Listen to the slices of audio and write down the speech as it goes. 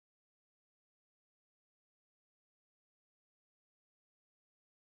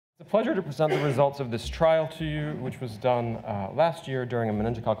It's a pleasure to present the results of this trial to you, which was done last year during a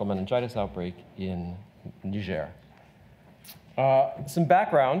meningococcal meningitis outbreak in Niger. Some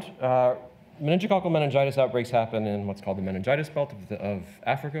background. Meningococcal meningitis outbreaks happen in what's called the meningitis belt of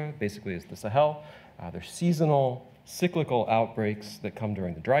Africa. Basically, it's the Sahel. They're seasonal, cyclical outbreaks that come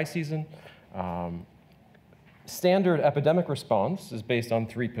during the dry season. Standard epidemic response is based on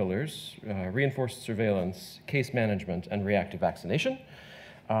three pillars: reinforced surveillance, case management, and reactive vaccination.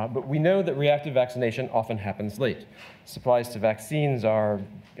 But we know that reactive vaccination often happens late. Supplies to vaccines are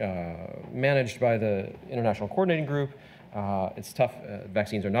managed by the International Coordinating Group. It's tough.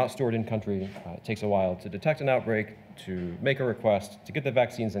 Vaccines are not stored in country. It takes a while to detect an outbreak, to make a request, to get the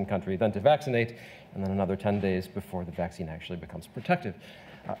vaccines in country, then to vaccinate, and then another 10 days before the vaccine actually becomes protective.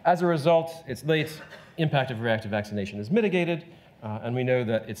 As a result, it's late. Impact of reactive vaccination is mitigated, and we know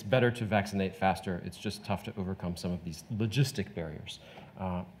that it's better to vaccinate faster. It's just tough to overcome some of these logistic barriers.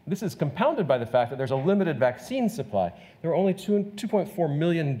 This is compounded by the fact that there's a limited vaccine supply. There are only 2.4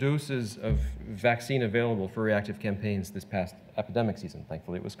 million doses of vaccine available for reactive campaigns this past epidemic season.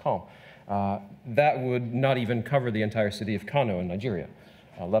 Thankfully, it was calm. That would not even cover the entire city of Kano in Nigeria,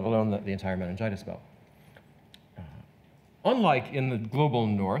 let alone the entire meningitis belt. Unlike in the global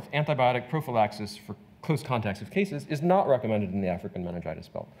north, antibiotic prophylaxis for close contacts of cases is not recommended in the African meningitis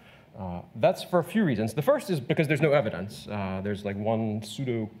belt. That's for a few reasons. The first is because there's no evidence. There's like one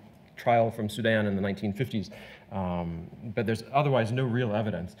pseudo trial from Sudan in the 1950s, but there's otherwise no real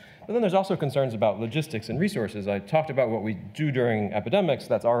evidence. But then there's also concerns about logistics and resources. I talked about what we do during epidemics.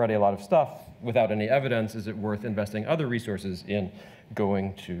 That's already a lot of stuff. Without any evidence, is it worth investing other resources in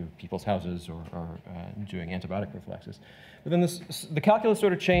going to people's houses or doing antibiotic prophylaxis? But then the calculus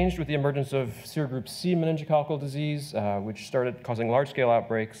sort of changed with the emergence of serogroup C meningococcal disease, which started causing large-scale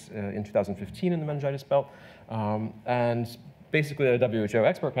outbreaks in 2015 in the meningitis belt. And basically, the WHO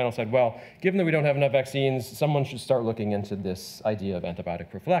expert panel said, well, given that we don't have enough vaccines, someone should start looking into this idea of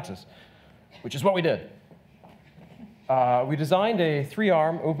antibiotic prophylaxis, which is what we did. We designed a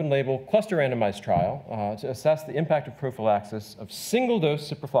 3-arm, open-label, cluster-randomized trial to assess the impact of prophylaxis of single-dose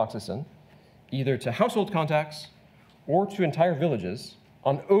ciprofloxacin, either to household contacts or to entire villages,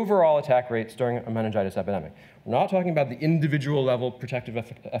 on overall attack rates during a meningitis epidemic. We're not talking about the individual level protective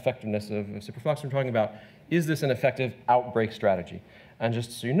effectiveness of ciprofloxacin. We're talking about, is this an effective outbreak strategy? And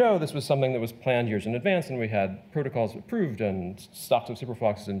just so you know, this was something that was planned years in advance, and we had protocols approved and stocks of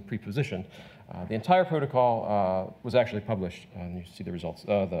ciprofloxacin pre-positioned. The entire protocol was actually published, and you see the results,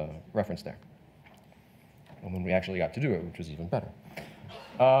 the reference there. And when we actually got to do it, which was even better.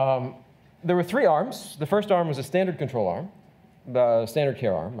 There were 3 arms. The first arm was a standard control arm, the standard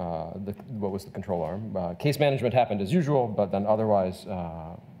care arm. What was the control arm? Case management happened as usual, but then otherwise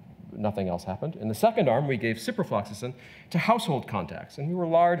nothing else happened. In the second arm, we gave ciprofloxacin to household contacts, and we were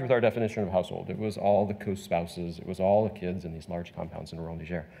large with our definition of household. It was all the co-spouses, it was all the kids in these large compounds in rural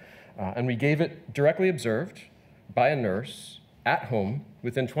Niger. And we gave it directly observed by a nurse at home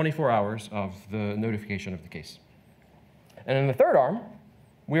within 24 hours of the notification of the case. And in the third arm,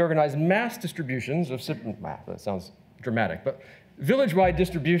 we organized mass distributions of that sounds dramatic, but village-wide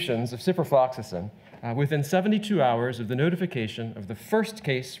distributions of ciprofloxacin within 72 hours of the notification of the first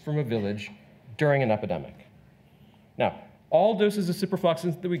case from a village during an epidemic. Now, all doses of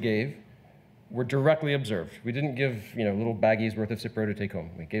ciprofloxacin that we gave were directly observed. We didn't give little baggies worth of Cipro to take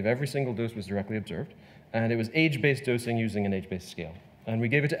home. We gave every single dose was directly observed, and it was age-based dosing using an age-based scale. And we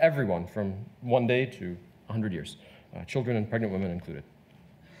gave it to everyone from 1 day to 100 years, children and pregnant women included.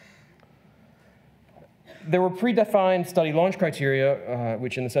 There were predefined study launch criteria,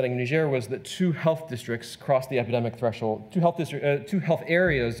 which in the setting of Niger was that 2 health districts crossed the epidemic threshold, 2 health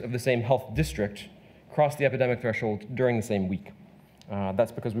areas of the same health district crossed the epidemic threshold during the same week.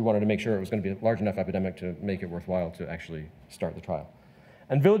 That's because we wanted to make sure it was going to be a large enough epidemic to make it worthwhile to actually start the trial.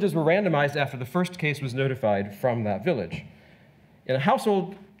 And villages were randomized after the first case was notified from that village. In a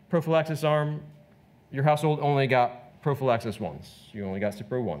household prophylaxis arm, your household only got prophylaxis once. You only got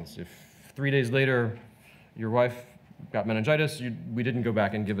Cipro once. If 3 days later your wife got meningitis, we didn't go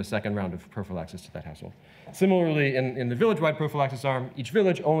back and give a second round of prophylaxis to that household. Similarly, in the village-wide prophylaxis arm, each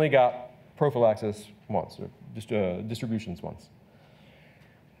village only got prophylaxis once, or distributions once.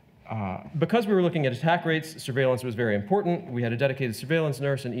 Because we were looking at attack rates, surveillance was very important. We had a dedicated surveillance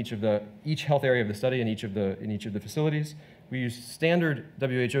nurse in each health area of the study in each of the facilities. We used standard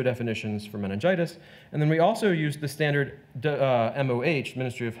WHO definitions for meningitis, and then we also used the standard MOH,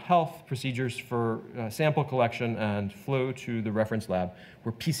 Ministry of Health, procedures for sample collection and flow to the reference lab,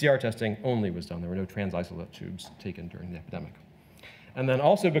 where PCR testing only was done. There were no trans-isolate tubes taken during the epidemic. And then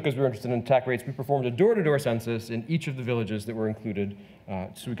also because we were interested in attack rates, we performed a door-to-door census in each of the villages that were included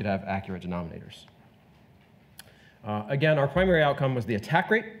so we could have accurate denominators. Again, our primary outcome was the attack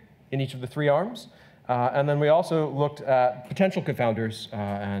rate in each of the 3 arms. And then we also looked at potential confounders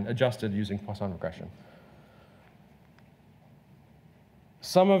and adjusted using Poisson regression.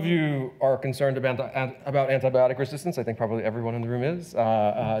 Some of you are concerned about antibiotic resistance. I think probably everyone in the room is.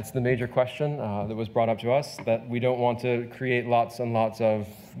 It's the major question that was brought up to us, that we don't want to create lots and lots of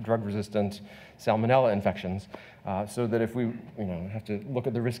drug-resistant salmonella infections, so that if we have to look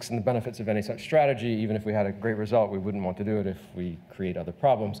at the risks and the benefits of any such strategy, even if we had a great result, we wouldn't want to do it if we create other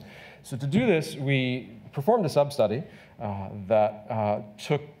problems. So to do this, we performed a sub-study that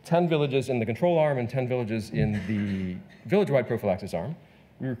took 10 villages in the control arm and 10 villages in the village-wide prophylaxis arm.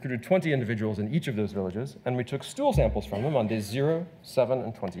 We recruited 20 individuals in each of those villages, and we took stool samples from them on days 0, 7,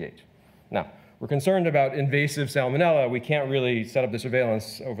 and 28. Now, we're concerned about invasive salmonella. We can't really set up the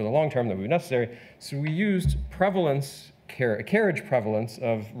surveillance over the long term that would be necessary, so we used prevalence, carriage prevalence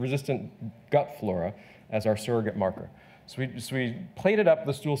of resistant gut flora as our surrogate marker. So we plated up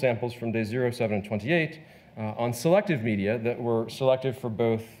the stool samples from days 0, 7, and 28 on selective media that were selective for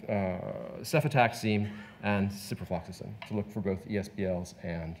both cefotaxime and ciprofloxacin, to look for both ESBLs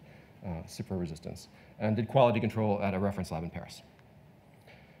and cipro resistance, and did quality control at a reference lab in Paris.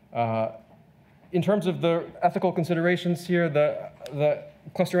 In terms of the ethical considerations here, the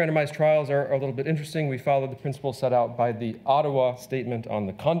cluster randomized trials are a little bit interesting. We followed the principles set out by the Ottawa Statement on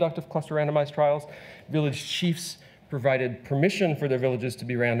the Conduct of Cluster Randomized Trials. Village chiefs provided permission for their villages to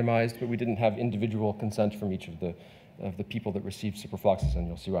be randomized, but we didn't have individual consent from each of the people that received ciprofloxacin.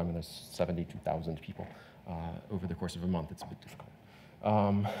 You'll see why. I mean, there's 72,000 people over the course of a month. It's a bit difficult.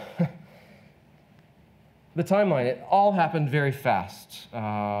 The timeline, it all happened very fast.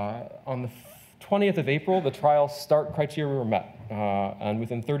 On the 20th of April, the trial start criteria were met, and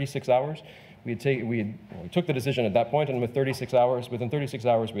within 36 hours, we took the decision at that point, and within 36 hours,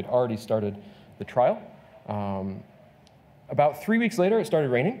 we had already started the trial. About 3 weeks later, it started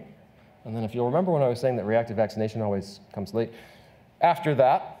raining, and then if you'll remember when I was saying that reactive vaccination always comes late, after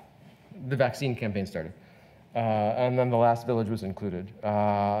that, the vaccine campaign started. And then the last village was included.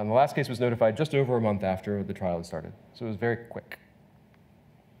 And the last case was notified just over a month after the trial had started. So it was very quick.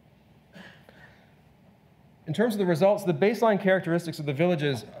 In terms of the results, the baseline characteristics of the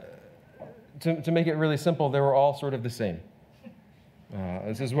villages, to make it really simple, they were all sort of the same.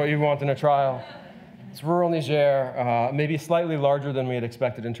 This is what you want in a trial. It's rural Niger, maybe slightly larger than we had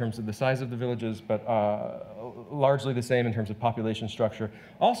expected in terms of the size of the villages, but largely the same in terms of population structure.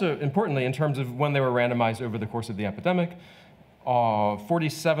 Also, importantly, in terms of when they were randomized over the course of the epidemic,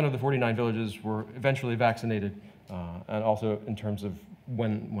 47 of the 49 villages were eventually vaccinated, and also in terms of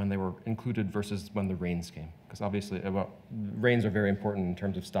when they were included versus when the rains came, because obviously rains are very important in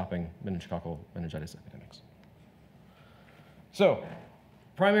terms of stopping meningococcal meningitis epidemics. So,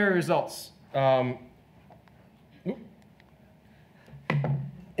 primary results.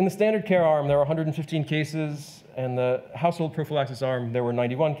 In the standard care arm, there were 115 cases. In the household prophylaxis arm, there were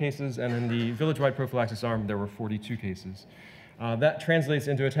 91 cases. And in the village-wide prophylaxis arm, there were 42 cases. That translates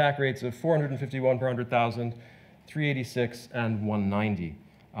into attack rates of 451 per 100,000, 386, and 190.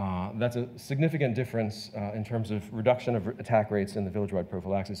 That's a significant difference in terms of reduction of attack rates in the village-wide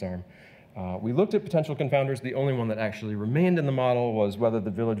prophylaxis arm. We looked at potential confounders. The only one that actually remained in the model was whether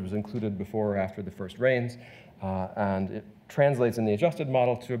the village was included before or after the first rains. And it translates in the adjusted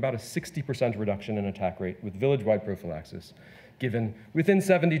model to about a 60% reduction in attack rate with village-wide prophylaxis, given within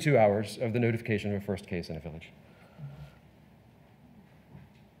 72 hours of the notification of a first case in a village.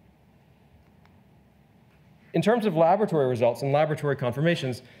 In terms of laboratory results and laboratory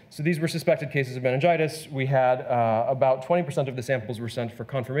confirmations, so these were suspected cases of meningitis. We had about 20% of the samples were sent for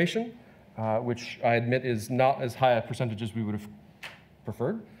confirmation, which I admit is not as high a percentage as we would have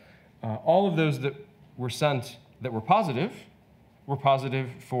preferred. All of those that were sent that were positive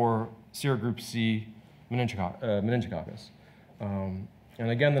for serogroup C meningococcus. And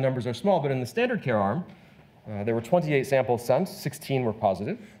again, the numbers are small, but in the standard care arm, there were 28 samples sent, 16 were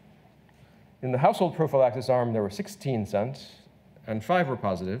positive. In the household prophylaxis arm, there were 16 sent, and 5 were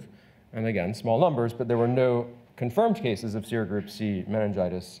positive. And again, small numbers, but there were no confirmed cases of serogroup C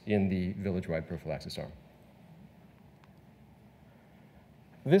meningitis in the village-wide prophylaxis arm.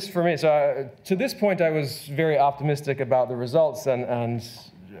 This, for me, so to this point, I was very optimistic about the results, and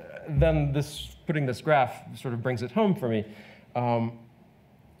then putting this graph sort of brings it home for me.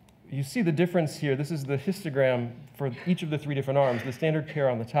 You see the difference here. This is the histogram for each of the 3 different arms, the standard care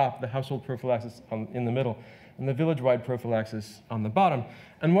on the top, the household prophylaxis in the middle, and the village-wide prophylaxis on the bottom.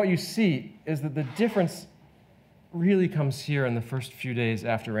 And what you see is that the difference really comes here in the first few days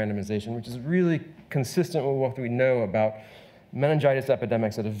after randomization, which is really consistent with what we know about meningitis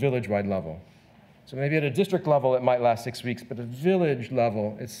epidemics at a village-wide level. So maybe at a district level, it might last 6 weeks, but at a village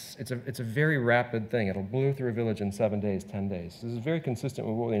level, it's a very rapid thing. It'll blow through a village in 7 days, 10 days. This is very consistent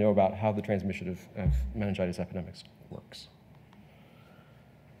with what we know about how the transmission of meningitis epidemics works.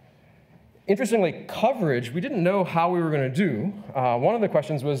 Interestingly, coverage, we didn't know how we were going to do. One of the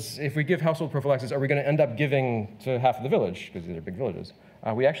questions was, if we give household prophylaxis, are we going to end up giving to half of the village? Because these are big villages.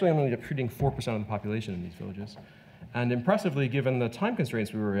 We actually ended up treating 4% of the population in these villages. And impressively, given the time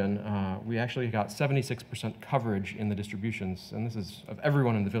constraints we were in, we actually got 76% coverage in the distributions, and this is of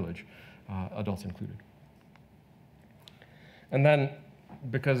everyone in the village, adults included. And then,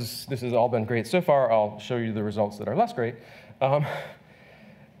 because this has all been great so far, I'll show you the results that are less great.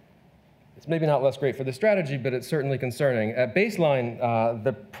 It's maybe not less great for the strategy, but it's certainly concerning. At baseline,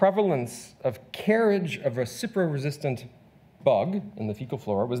 the prevalence of carriage of a cipro-resistant bug in the fecal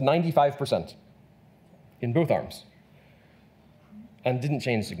flora was 95% in both arms, and didn't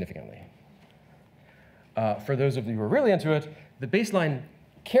change significantly. For those of you who are really into it, the baseline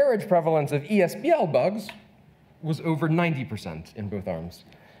carriage prevalence of ESBL bugs was over 90% in both arms.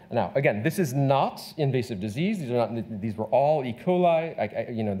 Now, again, this is not invasive disease. These were all E. coli.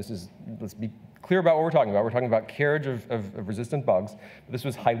 Let's be clear about what we're talking about. We're talking about carriage of resistant bugs. But this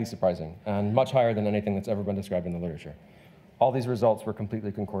was highly surprising and much higher than anything that's ever been described in the literature. All these results were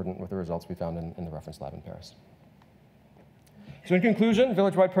completely concordant with the results we found in the reference lab in Paris. So in conclusion,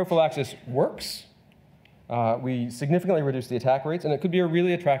 village-wide prophylaxis works. We significantly reduced the attack rates, and it could be a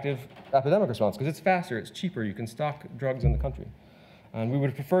really attractive epidemic response because it's faster, it's cheaper, you can stock drugs in the country. And we would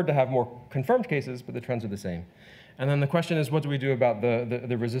have preferred to have more confirmed cases, but the trends are the same. And then the question is, what do we do about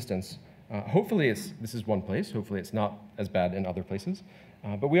the resistance? Hopefully this is one place. Hopefully it's not as bad in other places.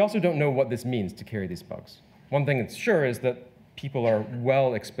 But we also don't know what this means to carry these bugs. One thing that's sure is that people are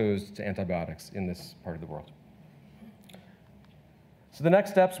well exposed to antibiotics in this part of the world. So the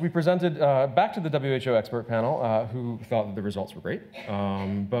next steps, we presented back to the WHO expert panel, who thought that the results were great,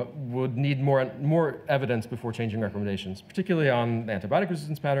 but would need more evidence before changing recommendations, particularly on the antibiotic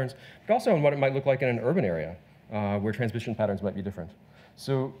resistance patterns, but also on what it might look like in an urban area, where transmission patterns might be different.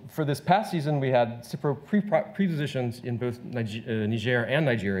 So for this past season, we had cipro pre-positions in both Niger and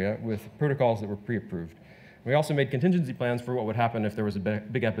Nigeria with protocols that were pre-approved. We also made contingency plans for what would happen if there was a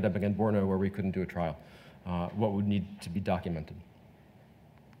big epidemic in Borno where we couldn't do a trial, what would need to be documented.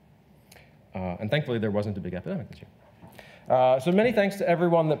 And thankfully, there wasn't a big epidemic this year. So many thanks to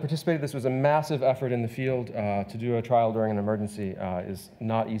everyone that participated. This was a massive effort in the field. To do a trial during an emergency is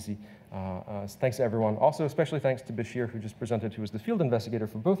not easy. Thanks to everyone. Also, especially thanks to Bashir, who just presented, who was the field investigator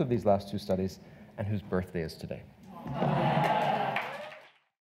for both of these last two studies, and whose birthday is today.